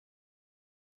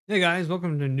Hey guys,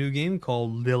 welcome to a new game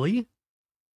called Lily.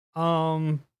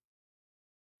 Um,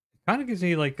 kind of gives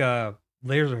me like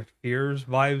Layers of Fears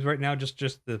vibes right now, just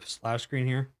the splash screen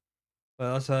here.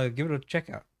 But let's give it a check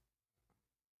out.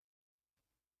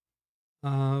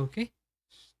 Okay,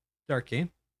 start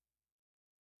game.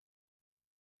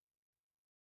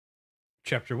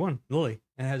 Chapter 1, Lily.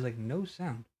 And it has like no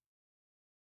sound.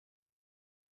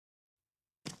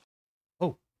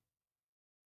 Oh,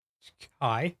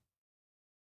 hi.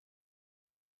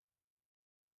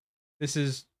 This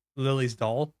is Lily's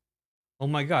doll. Oh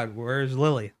my god, where's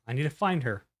Lily? I need to find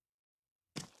her.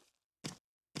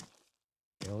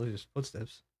 Okay, Lily's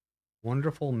footsteps.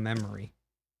 Wonderful memory.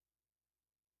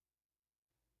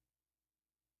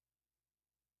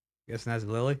 Guessing that's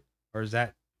Lily? Or is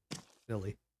that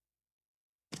Lily?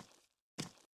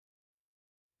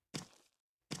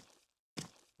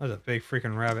 That's a big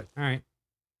freaking rabbit. Alright.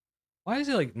 Why is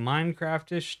it like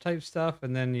Minecraft-ish type stuff,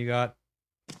 and then you got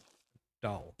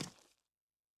doll?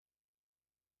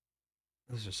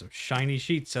 Those are some shiny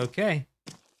sheets. Okay.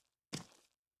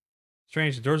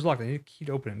 Strange, the door's locked. I need a key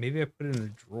to open it. Maybe I put it in the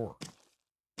drawer.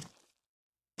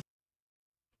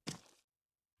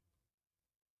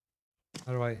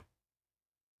 How do I...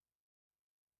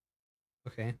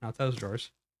 Okay, not those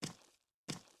drawers.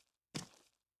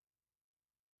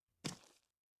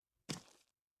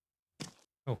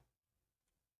 Oh.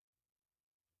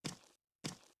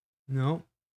 No.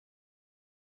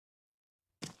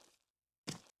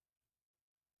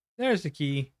 There's the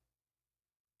key.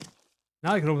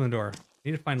 Now I can open the door. I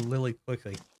need to find Lily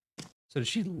quickly. So did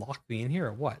she lock me in here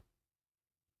or what?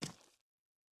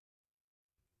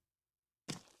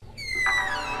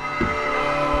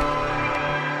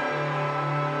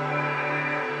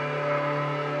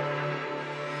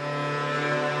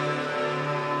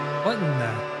 What in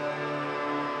the...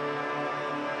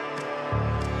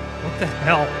 What the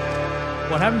hell?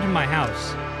 What happened to my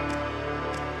house?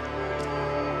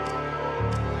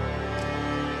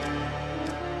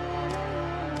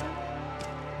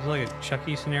 Is it like a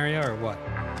Chucky scenario or what?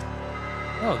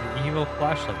 Oh, the evil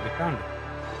flashlight. We found it.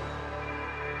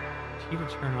 Key to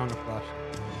turn on the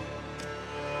flashlight.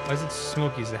 Why is it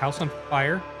smoky? Is the house on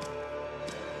fire?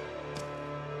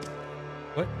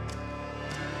 What?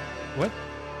 What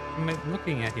am I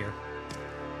looking at here?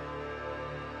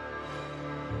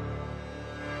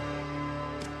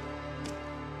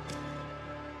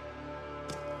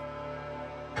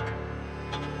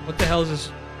 What the hell is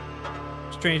this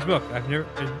strange book? I never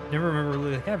remember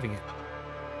really having it.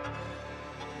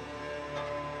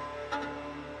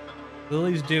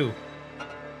 Lily's due.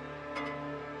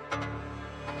 I'm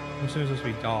assuming it's supposed to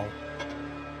be doll.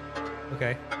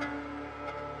 Okay.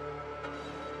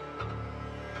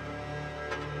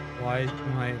 Why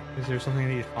am I... Is there something I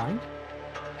need to find?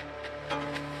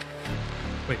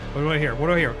 Wait, what do I hear? What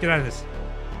do I hear? Get out of this.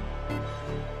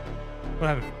 What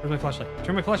happened? Where's my flashlight?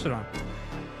 Turn my flashlight on.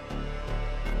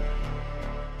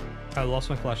 I lost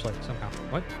my flashlight somehow.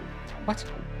 What? What?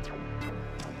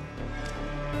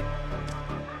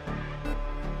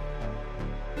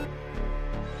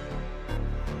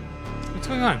 What's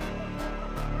going on?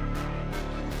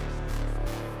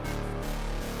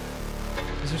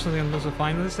 Is there something I'm supposed to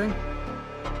find in this thing?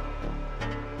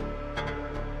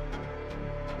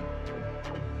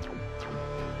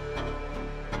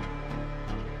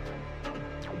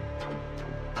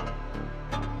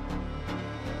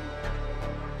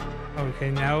 Okay,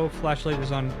 now flashlight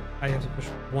is on. I have to push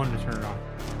 1 to turn it on.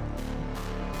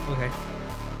 Okay.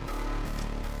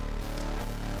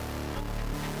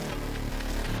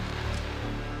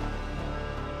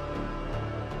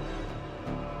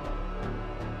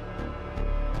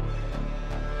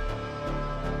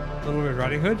 Little Red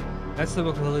Riding Hood? That's the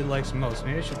book Lily likes most.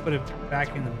 Maybe I should put it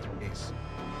back in the case.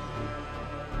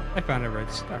 I found a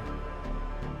red star.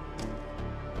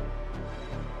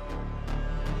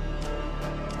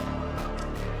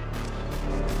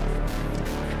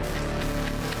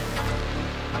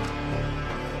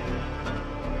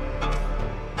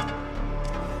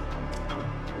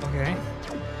 Okay.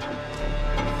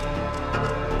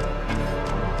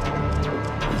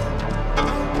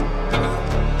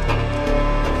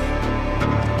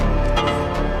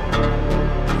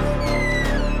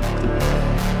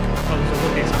 Oh, there's a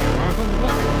bookcase here. Where am I putting the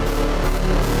book?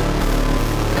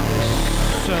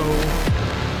 So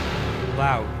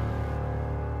loud.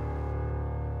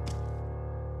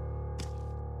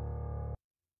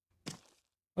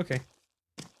 Okay.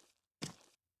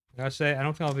 I gotta say, I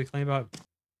don't think I'll be complaining about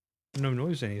no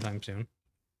noise anytime soon.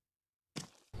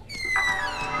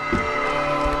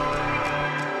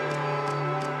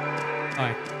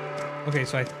 Hi. Okay,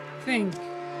 so I think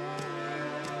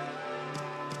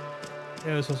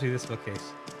It was supposed to be this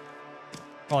bookcase.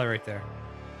 Probably right there.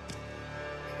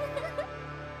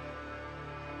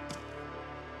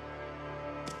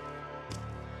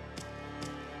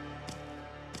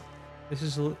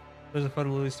 There's a photo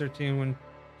of Lily's 13 when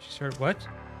she started. What?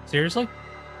 Seriously?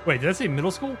 Wait, did that say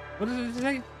middle school? What did it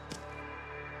say?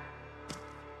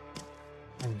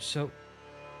 I'm so.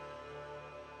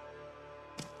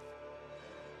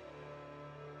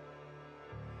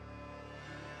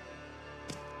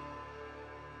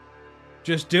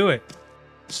 Just do it.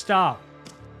 Stop.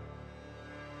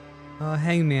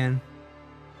 Hangman.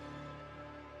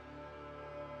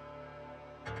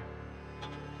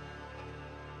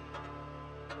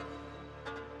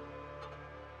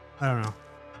 I don't know.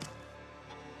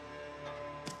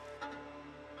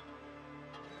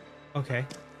 Okay.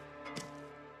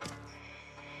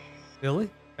 Billy?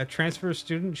 A transfer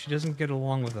student? She doesn't get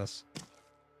along with us.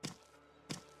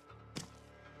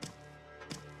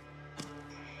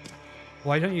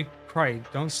 Why don't you cry?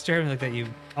 Don't stare at me like that, you...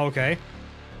 Okay.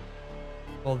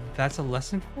 Well, that's a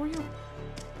lesson for you?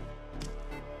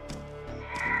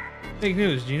 Big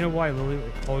news. Do you know why Lily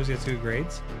always gets good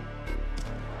grades?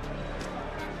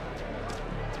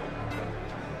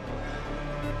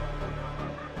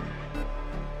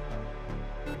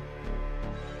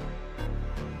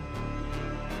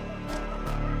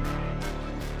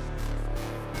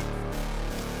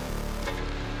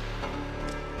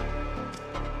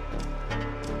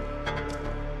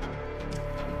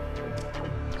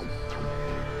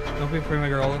 Don't be afraid, my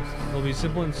girl. It'll be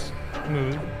simple and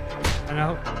smooth. And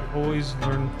I'll always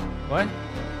learn... What?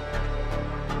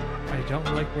 I don't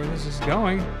like where this is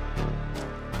going.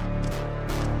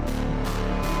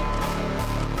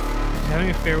 She's having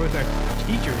an affair with our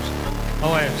teachers.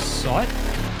 Oh, I saw it?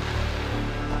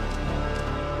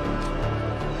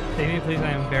 Save me, please. I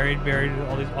am buried with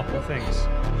all these awful things.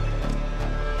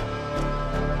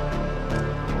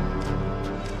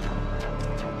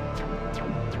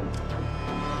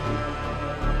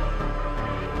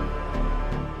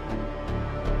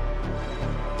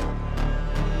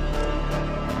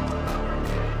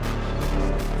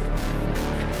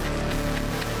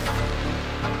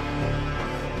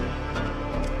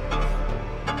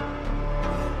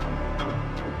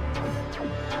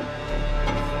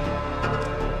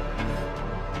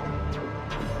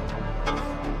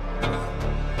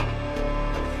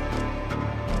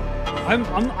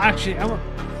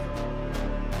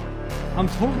 I'm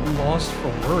totally lost for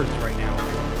words right now.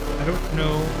 I don't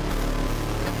know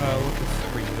what the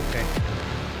 3, okay.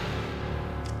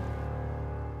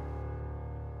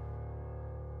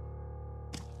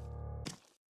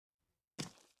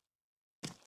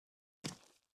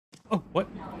 Oh, what?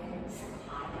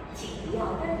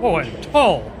 Oh, I'm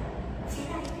tall!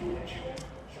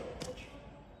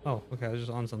 Oh, okay, I was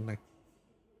just on something.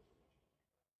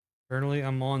 Apparently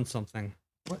I'm on something.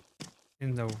 What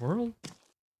in the world?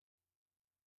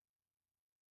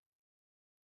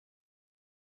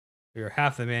 You're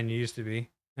half the man you used to be.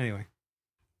 Anyway.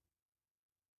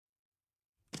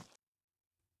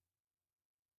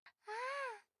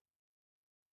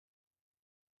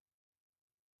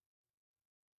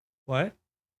 What?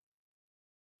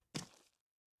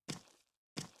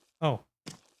 Oh.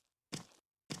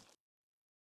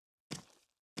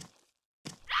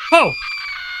 Oh!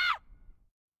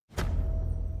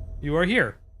 You are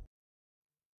here.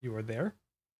 You are there.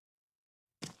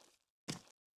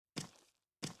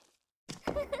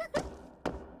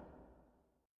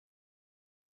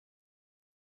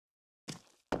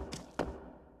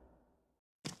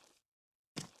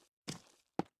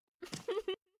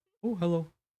 Oh, hello.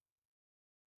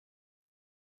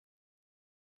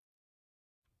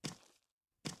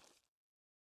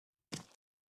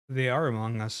 They are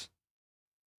among us.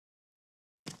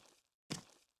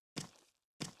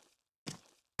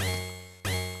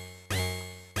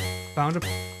 Found a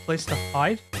place to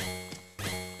hide?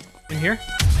 In here?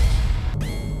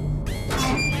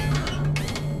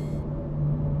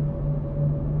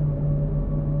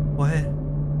 What?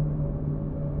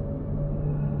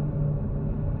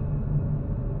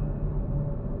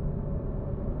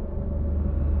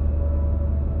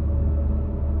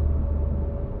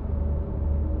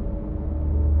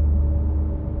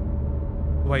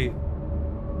 Wait.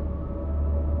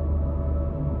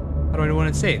 How do I know when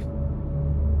it's safe?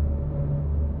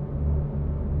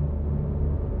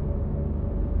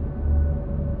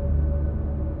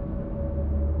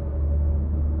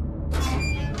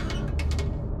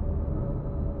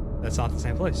 That's not the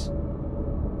same place.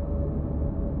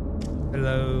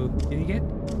 Hello, kitty cat?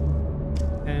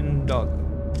 And dog.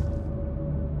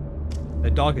 The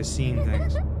dog has seen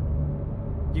things.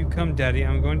 You come, Daddy.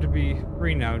 I'm going to be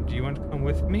free now. Do you want to come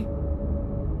with me?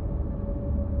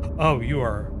 Oh, you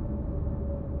are...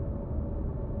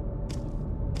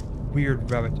 weird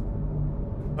rabbit.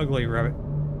 Ugly rabbit.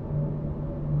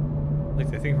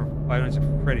 Like the thing from Five Nights at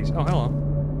Freddy's. Oh, hello.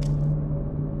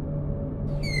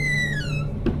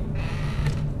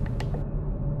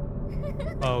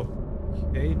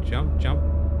 Okay, jump, jump,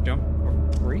 jump for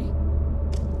free?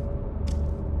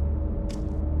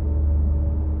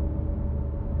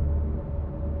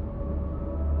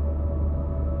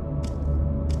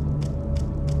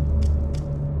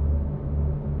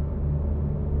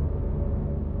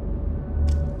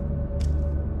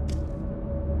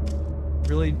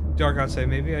 Really dark outside.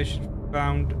 Maybe I should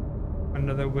found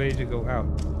another way to go out.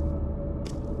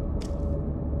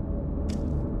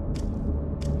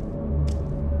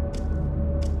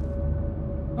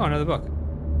 Oh, another book.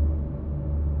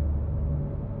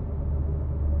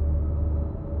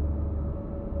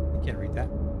 I can't read that.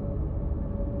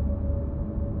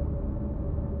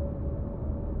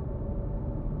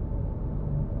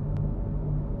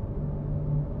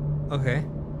 Okay.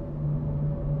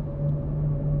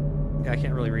 Yeah, I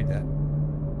can't really read that.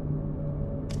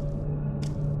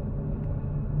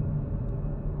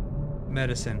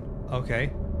 Medicine.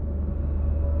 Okay.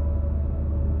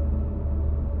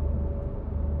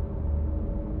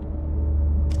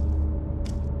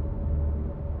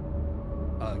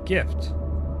 A gift.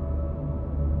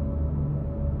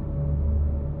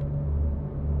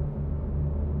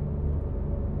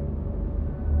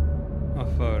 A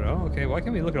photo. Okay, why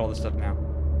can't we look at all this stuff now?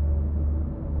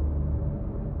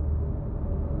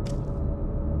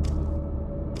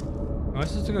 Am I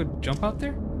supposed to go jump out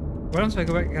there? What else if I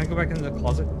go back? Can I go back into the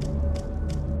closet?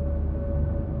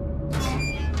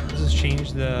 Does this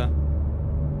change the...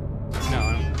 No,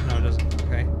 I don't, no, it doesn't.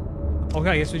 Okay. Okay,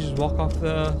 I guess we just walk off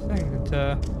the thing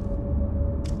into...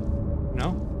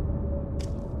 No?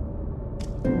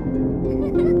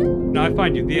 No, I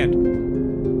find you. The end.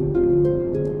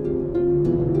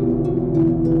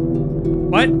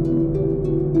 What?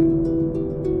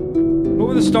 What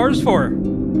were the stars for?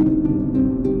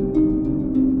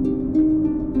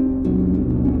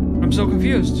 I'm so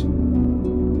confused. I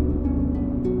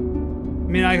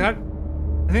mean, I think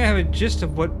I have a gist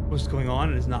of what was going on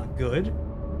and it's not good.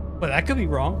 But that could be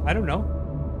wrong. I don't know.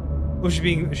 Was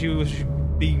she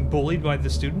being bullied by the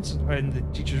students and the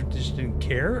teachers just didn't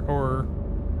care? Or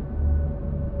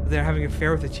they're having an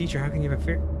affair with the teacher? How can you have an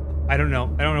affair? I don't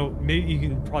know. I don't know. Maybe you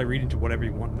can probably read into whatever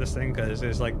you want in this thing, because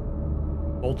there's like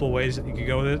multiple ways that you could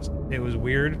go with it. It was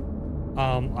weird.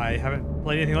 I haven't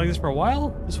played anything like this for a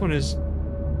while. This one is...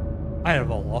 I have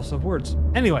a loss of words.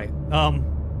 Anyway,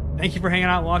 thank you for hanging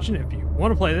out and watching. If you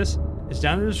want to play this, it's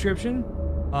down in the description.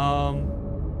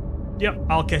 Yep,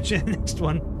 I'll catch you in the next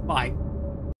one. Bye.